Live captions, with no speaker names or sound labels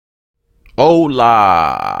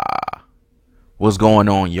Hola. What's going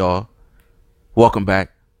on, y'all? Welcome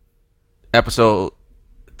back. Episode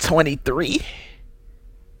 23?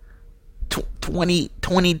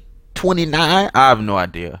 29? I have no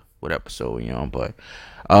idea what episode we're on, but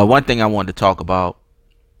one thing I wanted to talk about,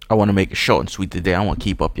 I want to make it short and sweet today. I want to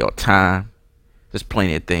keep up your time. There's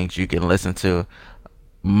plenty of things you can listen to.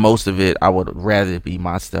 Most of it, I would rather be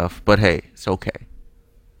my stuff, but hey, it's okay.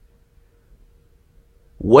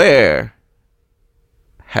 Where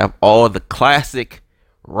have all the classic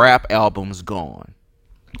rap albums gone?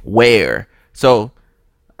 Where? So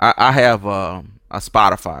I have a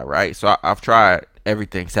Spotify, right? So I've tried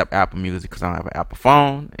everything except Apple Music because I don't have an Apple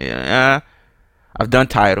phone. Yeah, I've done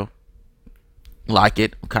Tidal, like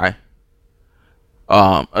it. Okay.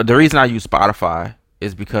 The reason I use Spotify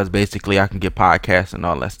is because basically I can get podcasts and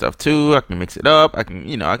all that stuff too. I can mix it up. I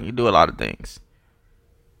can do a lot of things.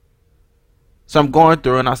 So I'm going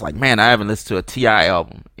through and I was like, man, I haven't listened to a T.I.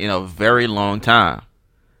 album in a very long time.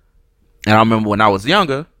 And I remember when I was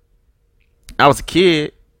younger, I was a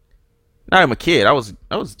kid. Not even a kid. I was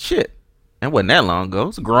shit. It wasn't that long ago. I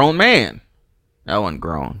was a grown man. I wasn't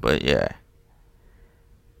grown, but yeah.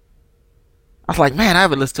 I was like, man, I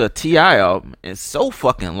haven't listened to a T.I. album in so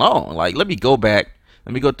fucking long. Like, let me go back.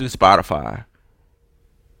 Let me go through Spotify.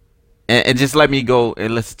 And just let me go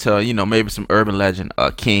and listen to, maybe some Urban Legend,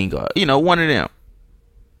 King, or, one of them.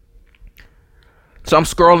 So I'm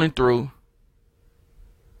scrolling through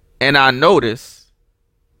and I notice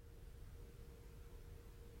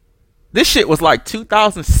this shit was like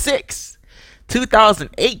 2006,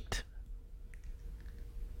 2008.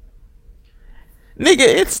 Nigga,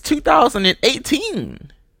 it's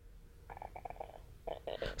 2018.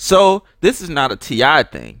 So this is not a T.I.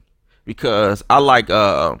 thing because I like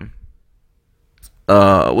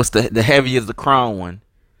what's the heavy is the crown one.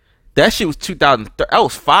 That shit was 2003. That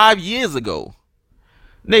was 5 years ago.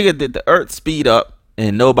 Nigga, did the earth speed up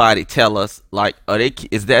and nobody tell us? Like,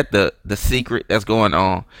 is that the secret that's going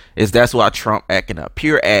on? Is that's why Trump acting up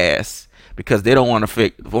pure ass because they don't want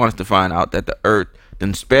us to find out that the earth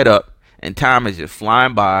then sped up and time is just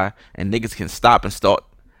flying by and niggas can stop and start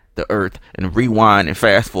the earth and rewind and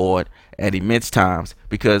fast forward at immense times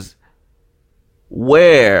because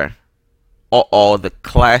where are all the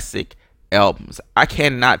classic albums? I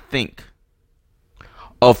cannot think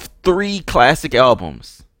of 3 classic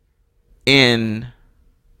albums in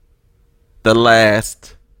the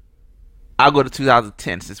last, I'll go to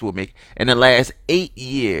 2010 since we'll make, in the last 8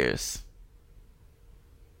 years.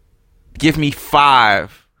 Give me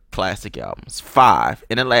 5 classic albums. 5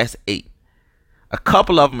 in the last 8. A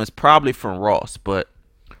couple of them is probably from Ross, but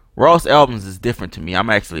Ross albums is different to me. I'm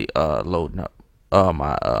actually loading up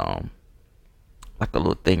my like a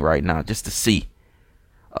little thing right now just to see.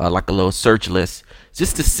 Like a little search list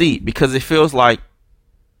just to see because it feels like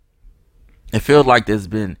there's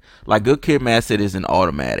been like Good Kid, Mad City is an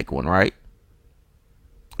automatic one, right?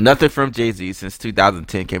 Nothing from Jay-Z since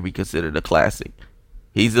 2010 can be considered a classic.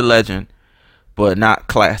 He's a legend, but not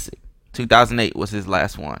classic. 2008 was his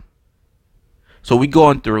last one. So we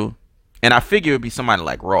going through, and I figure it'd be somebody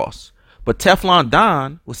like Ross, but Teflon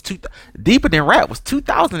Don was Deeper Than Rap was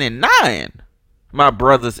 2009. My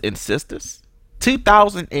brothers and sisters.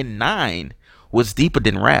 2009 was Deeper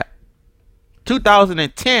Than Rap.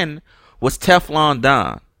 2010 was Teflon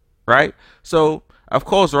Don, right? So of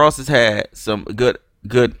course Ross has had some good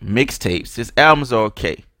mixtapes. His albums are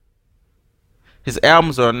okay. His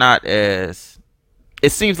albums are not as.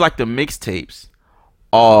 It seems like the mixtapes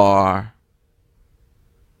are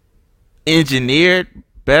engineered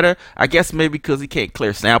better. I guess maybe because he can't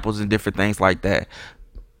clear samples and different things like that.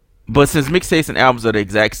 But since mixtapes and albums are the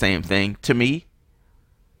exact same thing to me,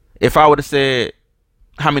 if I would have said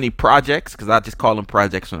how many projects, because I just call them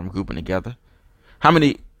projects when I'm grouping together, how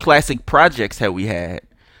many classic projects have we had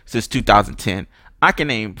since 2010? I can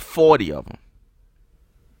name 40 of them.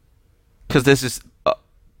 Because this is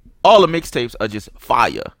all the mixtapes are just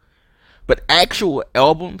fire. But actual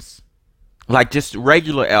albums, like just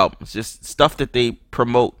regular albums, just stuff that they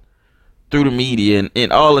promote through the media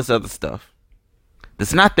and all this other stuff,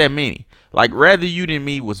 there's not that many. Like Rather You Than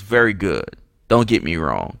Me was very good. Don't get me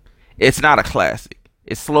wrong. It's not a classic.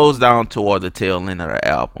 It slows down toward the tail end of the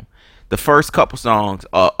album. The first couple songs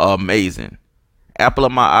are amazing. Apple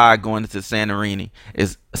of My Eye going into Santorini,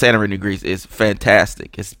 Greece is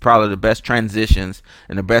fantastic. It's probably the best transitions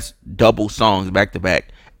and the best double songs back to back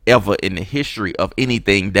ever in the history of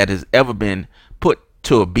anything that has ever been put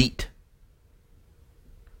to a beat.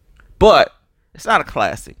 But it's not a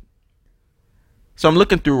classic. So I'm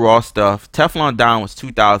looking through Raw stuff. Teflon Don was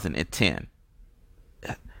 2010.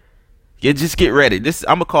 Yeah, just get ready.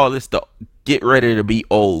 I'm gonna call this Get Ready to Be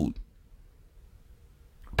Old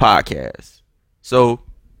podcast. So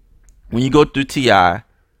when you go through Ti,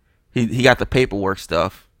 he got the paperwork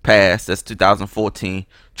stuff passed. That's 2014.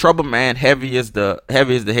 Trouble Man, heavy as the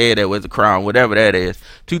head that wears the crown, whatever that is.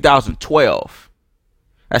 2012.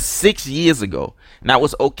 That's 6 years ago, and that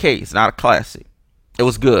was okay. It's not a classic. It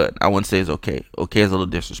was good. I wouldn't say it's okay. Okay is a little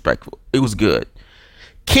disrespectful. It was good.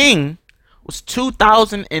 King was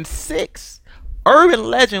 2006. Urban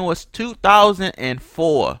Legend was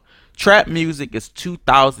 2004. Trap Music is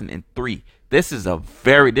 2003. This is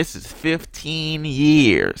 15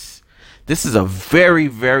 years. This is a very,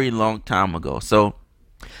 very long time ago. So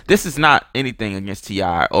this is not anything against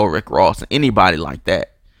T.I. or Rick Ross or anybody like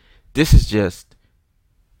that. This is just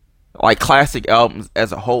like classic albums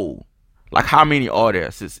as a whole. Like, how many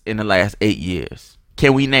artists in the last 8 years?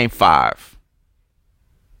 Can we name 5?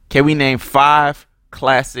 Can we name 5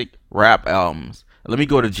 classic rap albums? Let me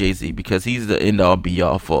go to Jay-Z because he's the end all be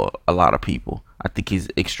all for a lot of people. I think he's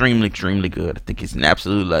extremely, extremely good. I think he's an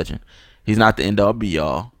absolute legend. He's not the end all be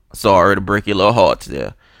all. Sorry to break your little hearts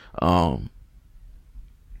there. I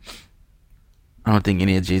don't think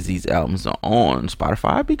any of Jay-Z's albums are on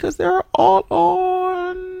Spotify because they're all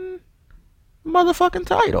on motherfucking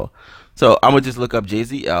Tidal. So I'm gonna just look up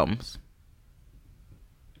Jay-Z albums.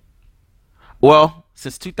 Well,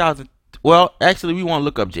 since 2000. Well, actually, we won't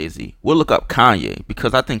look up Jay-Z. We'll look up Kanye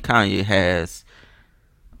because I think Kanye has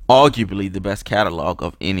arguably the best catalog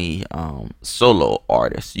of any solo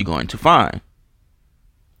artist you're going to find.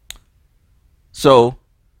 So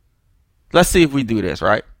let's see if we do this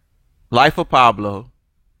right. Life of Pablo,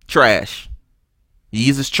 trash.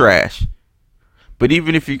 Yeezus trash. But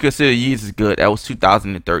even if you consider Yeezus good, that was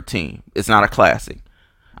 2013. It's not a classic.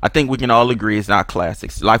 I think we can all agree it's not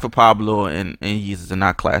classics. Life of Pablo and Yeezus are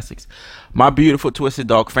not classics. My Beautiful Twisted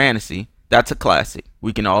Dark Fantasy, that's a classic.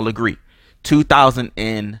 We can all agree.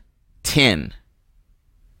 2010.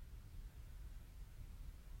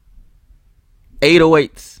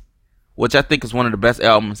 808s, which I think is one of the best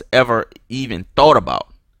albums ever even thought about.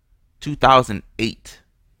 2008.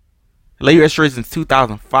 Late Restoration's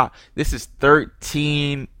 2005. This is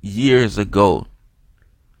 13 years ago.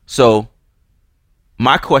 So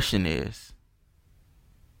my question is,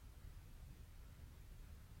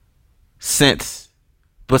 since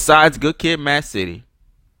besides Good Kid, Mad City,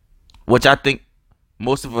 which I think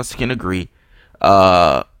most of us can agree,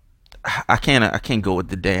 I can't go with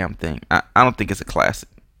the damn thing. I don't think it's a classic.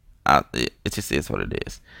 It just is what it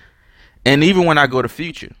is. And even when I go to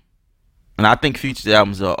Future, and I think Future's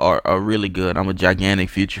albums are really good. I'm a gigantic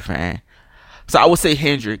Future fan. So I would say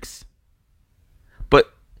Hendrix.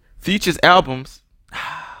 But Future's albums,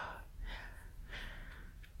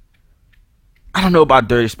 I don't know about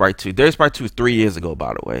Dirty Sprite 2. Dirty Sprite 2 was 3 years ago,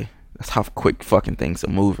 by the way. That's how quick fucking things are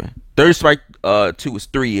moving. Dirty Sprite 2 was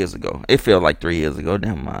 3 years ago. It felt like 3 years ago.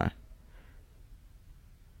 Never mind.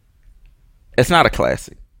 It's not a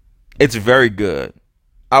classic. It's very good.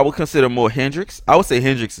 I would consider more Hendrix. I would say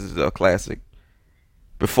Hendrix is a classic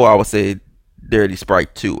before I would say Dirty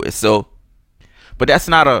Sprite 2 is. So, but that's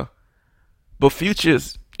not a. But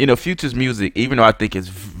Future's music, even though I think it's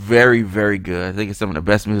very, very good, I think it's some of the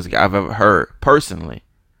best music I've ever heard personally.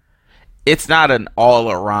 It's not an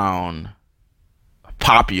all-around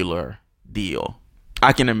popular deal.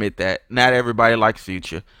 I can admit that. Not everybody likes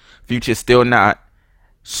Future. Future's still not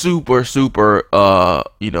super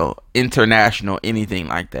international, anything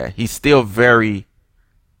like that. He's still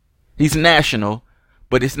he's national,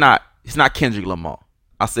 but it's not Kendrick Lamar.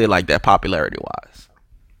 I'll say it like that, popularity wise.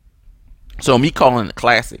 So me calling it a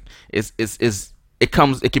classic it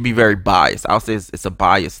can be very biased. I'll say it's a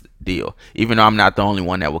biased deal, even though I'm not the only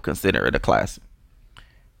one that will consider it a classic.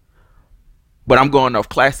 But I'm going off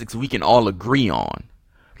classics we can all agree on.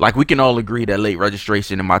 Like, we can all agree that Late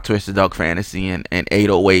Registration and My Twisted Dark Fantasy and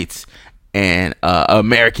 808s and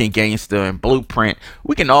American Gangster and Blueprint,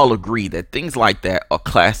 we can all agree that things like that are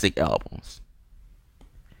classic albums.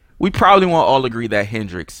 We probably won't all agree that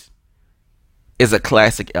Hendrix is a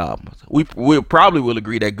classic album. We probably will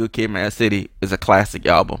agree that Good Kid, Mad City is a classic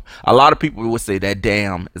album. A lot of people would say that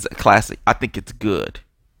Damn is a classic. I think it's good.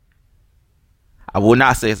 I will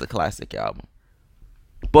not say it's a classic album.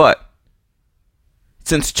 But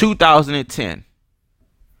since 2010,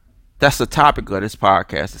 that's the topic of this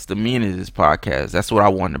podcast. It's the meaning of this podcast. That's what I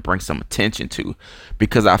wanted to bring some attention to,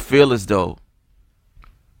 because I feel as though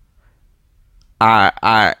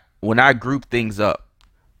when I group things up,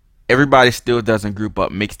 everybody still doesn't group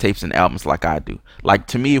up mixtapes and albums like I do. Like,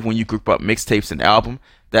 to me, when you group up mixtapes and album,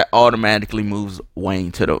 that automatically moves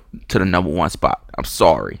Wayne to the number one spot. I'm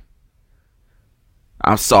sorry.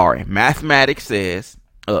 Mathematics says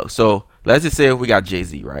So let's just say we got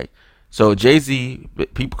Jay-Z, right? So Jay-Z,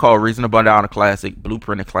 people call Reasonable Doubt a classic,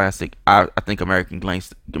 Blueprint a classic. I think American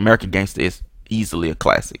Gangster is easily a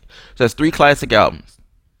classic. So that's three classic albums.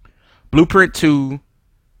 Blueprint 2,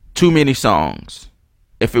 too many songs.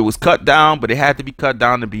 If it was cut down, but it had to be cut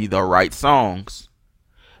down to be the right songs,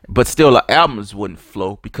 but still the albums wouldn't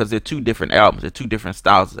flow because they're two different albums. They're two different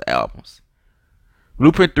styles of albums.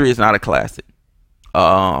 Blueprint 3 is not a classic.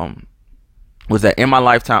 Was that In My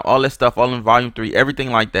Lifetime? All that stuff, all in Volume 3,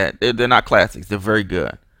 everything like that. They're not classics. They're very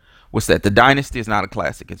good. What's that? The Dynasty is not a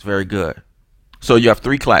classic. It's very good. So you have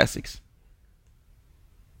three classics.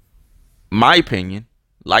 My opinion,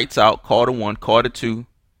 Lights Out, Carter 1, Carter 2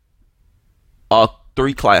 are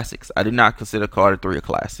three classics. I do not consider Carter 3 a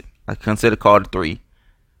classic. I consider Carter 3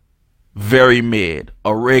 very mid.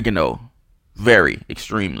 Oregano, very,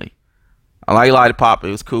 extremely. I like Lollipop.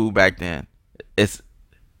 It was cool back then. It's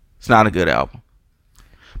not a good album.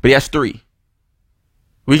 But he has three.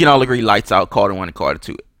 We can all agree Lights Out, Carter 1, and Carter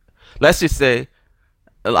 2. Let's just say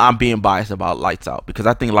I'm being biased about Lights Out because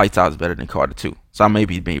I think Lights Out is better than Carter 2. So I may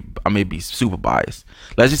be super biased.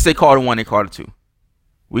 Let's just say Carter 1 and Carter 2.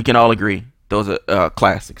 We can all agree those are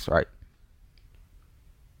classics, right?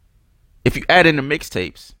 If you add in the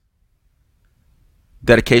mixtapes,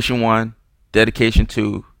 Dedication 1, Dedication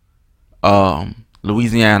 2,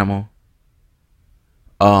 Louisiana,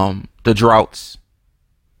 The Droughts,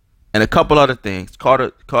 and a couple other things.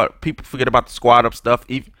 Carter, people forget about the Squad Up stuff.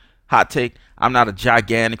 Even, hot take, I'm not a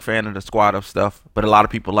gigantic fan of the Squad Up stuff, but a lot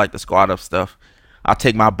of people like the Squad Up stuff. I'll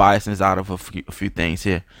take my biases out of a few things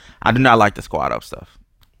here. I do not like the Squad Up stuff.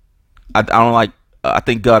 I don't like. I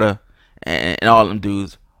think Gutter and all them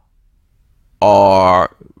dudes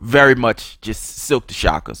are very much just Silk the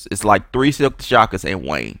Shockers. It's like 3 Silk the Shockers and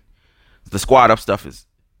Wayne. The Squad Up stuff is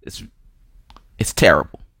it's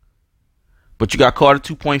terrible. But you got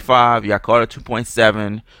Carter 2.5, you got Carter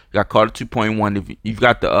 2.7, you got Carter 2.1. You've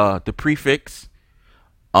got the prefix.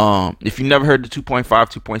 If you never heard the 2.5,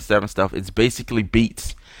 2.7 stuff, it's basically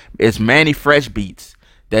beats. It's Manny Fresh beats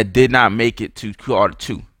that did not make it to Carter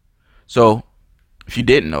 2. So if you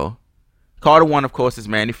didn't know, Carter 1, of course, is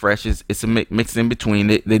Manny Fresh. It's a mix in between.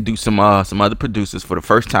 They do some other producers for the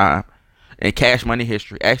first time in Cash Money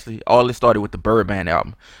history. Actually, all it started with the Birdman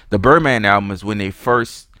album. The Birdman album is when they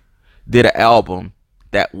first did an album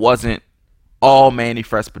that wasn't all Manny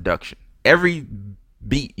Fresh production. Every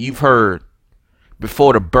beat you've heard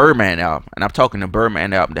before the Birdman album, and I'm talking the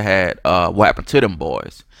Birdman album that had What Happened to Them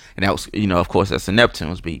Boys, and that was, of course, that's the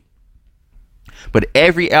Neptunes beat. But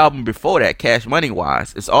every album before that, Cash Money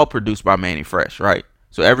wise, it's all produced by Manny Fresh, right?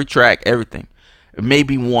 So every track, everything. It may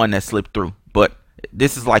be one that slipped through, but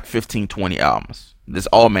this is like 15, 20 albums. This is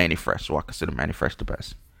all Manny Fresh, so I consider Manny Fresh the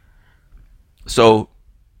best. So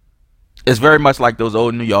it's very much like those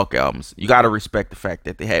old New York albums. You got to respect the fact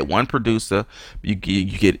that they had one producer. You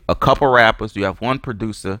get a couple rappers. You have one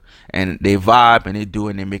producer, and they vibe and they do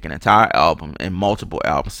it. And they make an entire album and multiple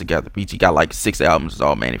albums together. BG got like 6 albums. It's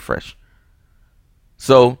all Manny Fresh.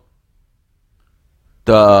 So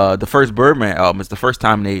the first Birdman album is the first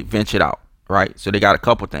time they ventured out, right? So they got a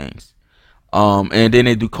couple things. And then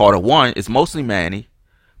they do Carter 1. It's mostly Manny.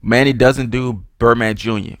 Manny doesn't do Birdman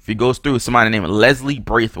Jr. If he goes through, somebody named Leslie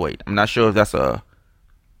Braithwaite. I'm not sure if that's a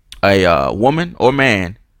woman or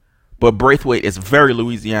man, but Braithwaite is a very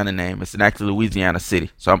Louisiana name. It's an actual Louisiana city.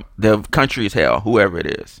 So the country is hell, whoever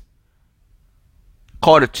it is.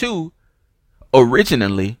 Carter 2,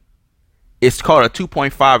 originally, it's Carter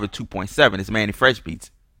 2.5 or 2.7. It's Manny Fresh beats.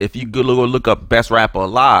 If you go look up Best Rapper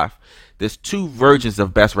Alive, there's 2 versions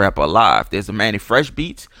of Best Rapper Alive. There's a Manny Fresh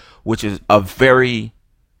beats, which is the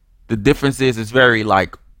difference is it's very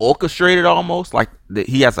like orchestrated almost. Like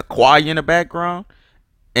he has a choir in the background.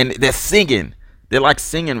 And they're singing. They're like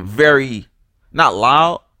singing very, not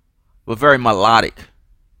loud, but very melodic.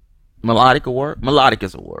 Melodic a word? Melodic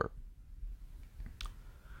is a word.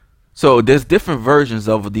 So there's different versions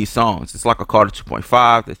of these songs. It's like a Carter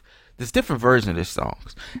 2.5. There's different versions of these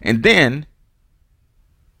songs. And then,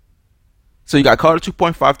 so you got Carter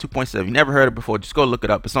 2.5, 2.7. You never heard it before. Just go look it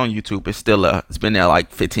up. It's on YouTube. It's still, it's been there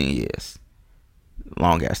like 15 years.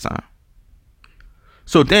 Long ass time.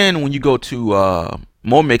 So then when you go to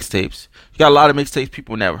more mixtapes, you got a lot of mixtapes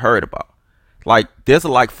people never heard about. Like, there's a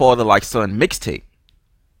Like Father, Like Son mixtape.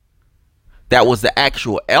 That was the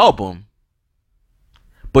actual album.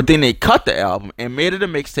 But then they cut the album and made it a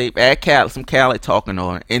mixtape, add some Khaled talking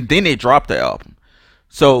on it, and then they dropped the album.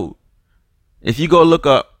 So if you go look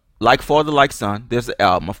up Like Father, Like Son, there's the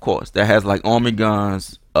album, of course, that has like Army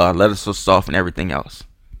Guns, Letters So Soft, and everything else.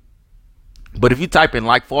 But if you type in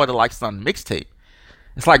Like Father, Like Son mixtape,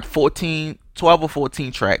 it's like 14 12 or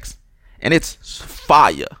 14 tracks, and it's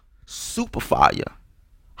fire, super fire,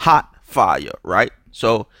 hot fire, right?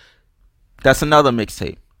 So that's another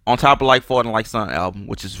mixtape on top of Like Father and Like Son album,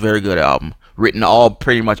 which is a very good album, written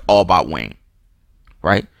pretty much all about Wayne,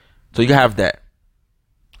 right? So you have that.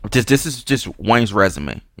 This is just Wayne's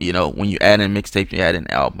resume, you know. When you add in mixtapes, you add in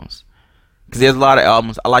albums, because there's a lot of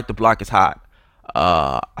albums. I like The Block Is Hot.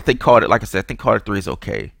 I think Carter, like I said, I think Carter 3 is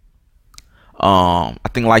okay. I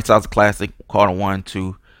think Lights Out's a classic. Carter 1,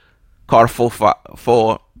 2, Carter 4, 5,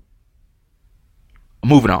 4.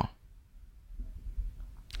 Moving on.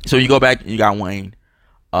 So you go back, you got Wayne.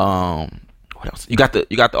 What else? You got the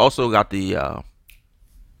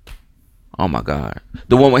oh my God,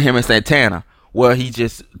 the one with him and Santana, where he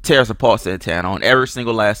just tears apart Santana on every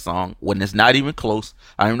single last song when it's not even close.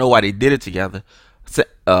 I don't know why they did it together.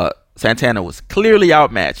 Santana was clearly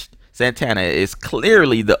outmatched. Santana is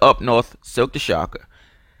clearly the up north Silk the Shocker,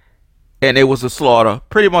 and it was a slaughter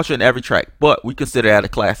pretty much on every track. But we consider that a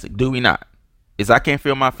classic, do we not? Is I Can't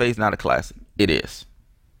Feel My Face not a classic? It is.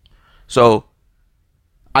 So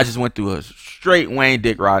I just went through a straight Wayne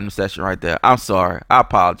dick riding session right there. I'm sorry. I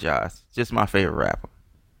apologize. Just my favorite rapper.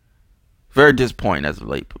 Very disappointing as of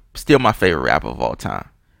late, but still my favorite rapper of all time.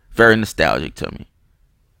 Very nostalgic to me.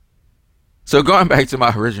 So going back to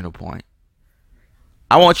my original point,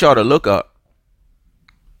 I want y'all to look up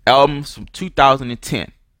albums from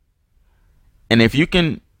 2010. And if you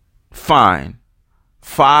can find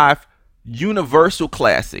 5 universal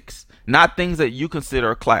classics, not things that you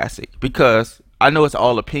consider a classic, because I know it's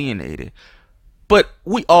all opinionated, but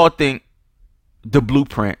we all think The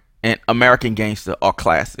Blueprint and American Gangster are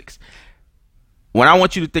classics. When I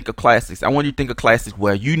want you to think of classics, I want you to think of classics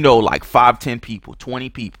where you know like 5, 10 people, 20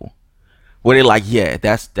 people, where they're like, yeah,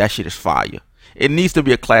 that shit is fire. It needs to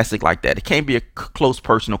be a classic like that. It can't be a close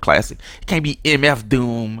personal classic. It can't be MF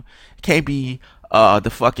Doom. It can't be the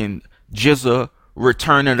fucking Jizza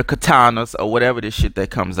Return of the Katanas or whatever this shit that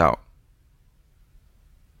comes out.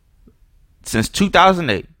 Since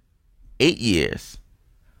 2008, 8 years,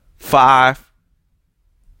 5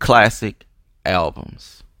 classic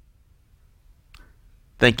albums.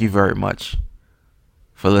 Thank you very much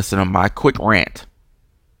for listening to my quick rant.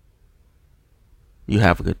 You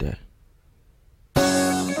have a good day.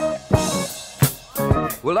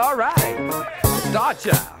 Well, all right. Star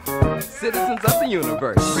Child, citizens of the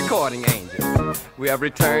universe, recording angels. We have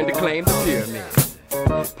returned to claim the pyramid.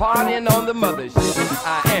 Partying on the mothership.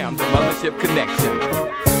 I am the mothership connection.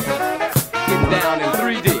 Getting down in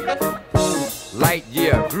 3D. Light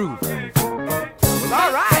year groove. Well,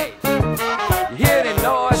 all right. You hear the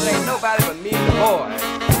noise? Ain't nobody but me and the boys.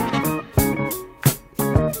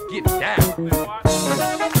 Get down.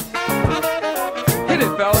 Hit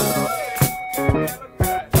it, fellas.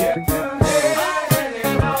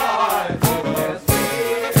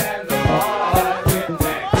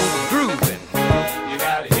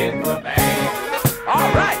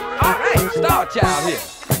 Child here.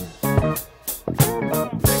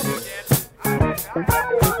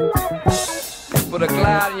 Put a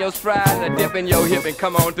glide in your stride and a dip in your hip and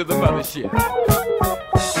come on to the mothership.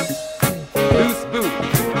 Loose boot,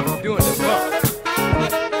 doing the bump.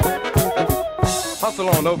 Hustle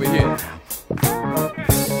on over here.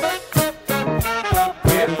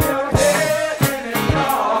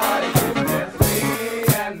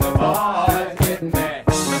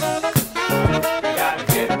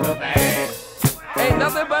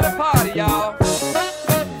 Y'all,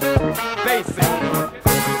 basic.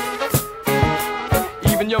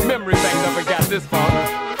 Even your memory bank never got this far.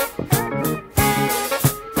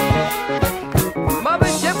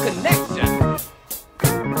 Mothership connection.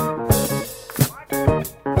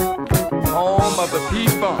 Home of the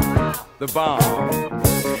P-Funk, the bomb.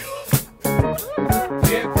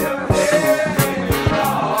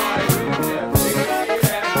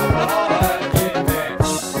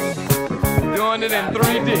 Doing it in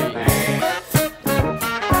 3D.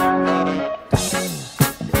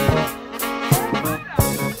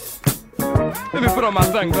 Let me put on my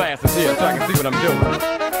sunglasses here so I can see what I'm doing.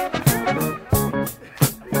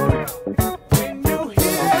 When you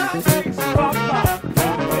hear things from up,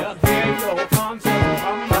 you'll hear your concert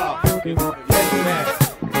from up. You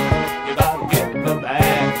don't get the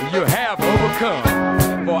bag. You have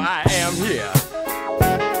overcome, for I am here.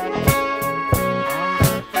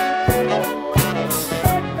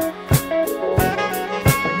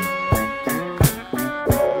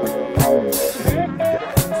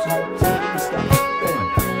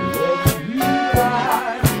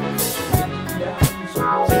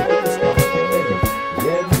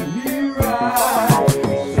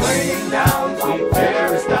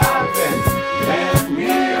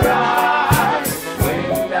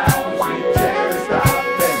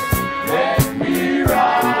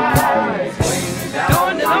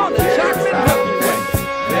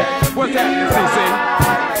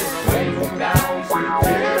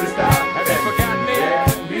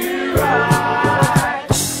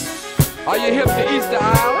 Are you hip to Easter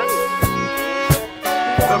Island?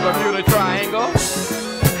 The Bermuda Triangle?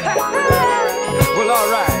 Well,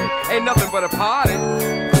 alright, ain't nothing but a party.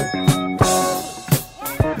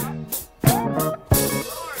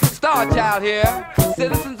 Star Child here,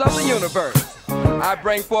 citizens of the universe. I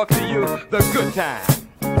bring forth to you the good time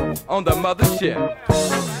on the mothership.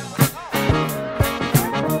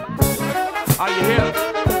 Are you here?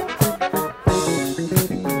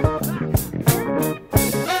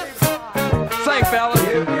 Sing, fellas.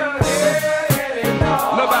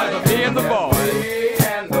 Nobody but me and the boys.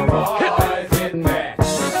 Hit me.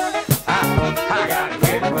 I gotta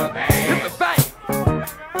hit the band. Hit the band.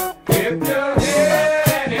 If you hear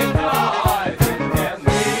any noise, it's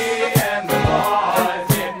me and the boys.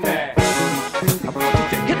 Hit me. I want you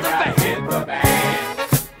to hit the band. Hit the band.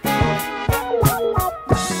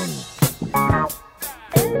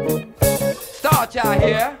 Star Child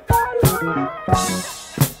here.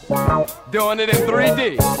 Doing it in 3D.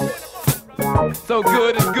 So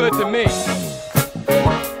good is good to me.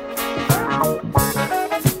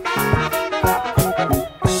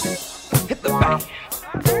 Hit the band.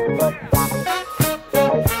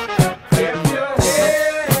 If you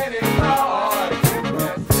hear any noise,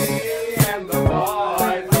 it's me and the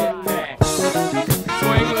boys in there.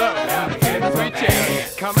 Swing low, sweet chariot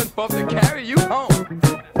coming forth to carry you home.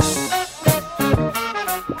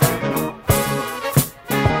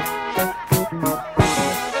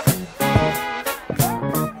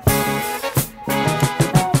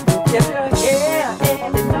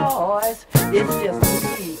 It's just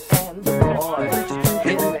me and the boys.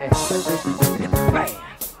 Hit me. Hit the band.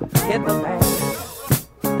 Hit the band.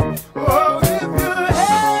 Oh, if you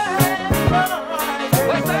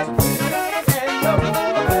what's that?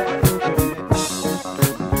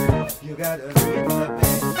 You gotta hit the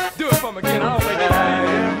band. Do it for me again. I don't think it's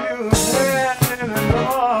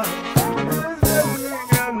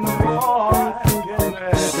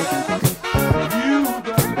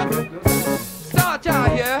Star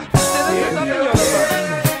Child here. Citizens of the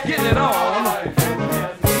universe, getting it on,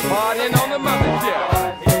 partying on the mothership.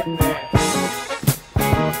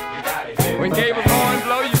 When Gable's horns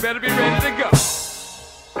blow, you better be ready to go.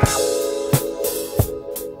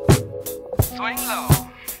 Swing low,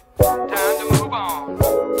 time to move on.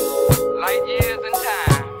 Light years in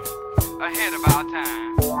time, ahead of our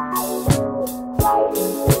time.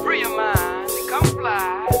 Free your mind and come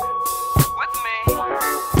fly.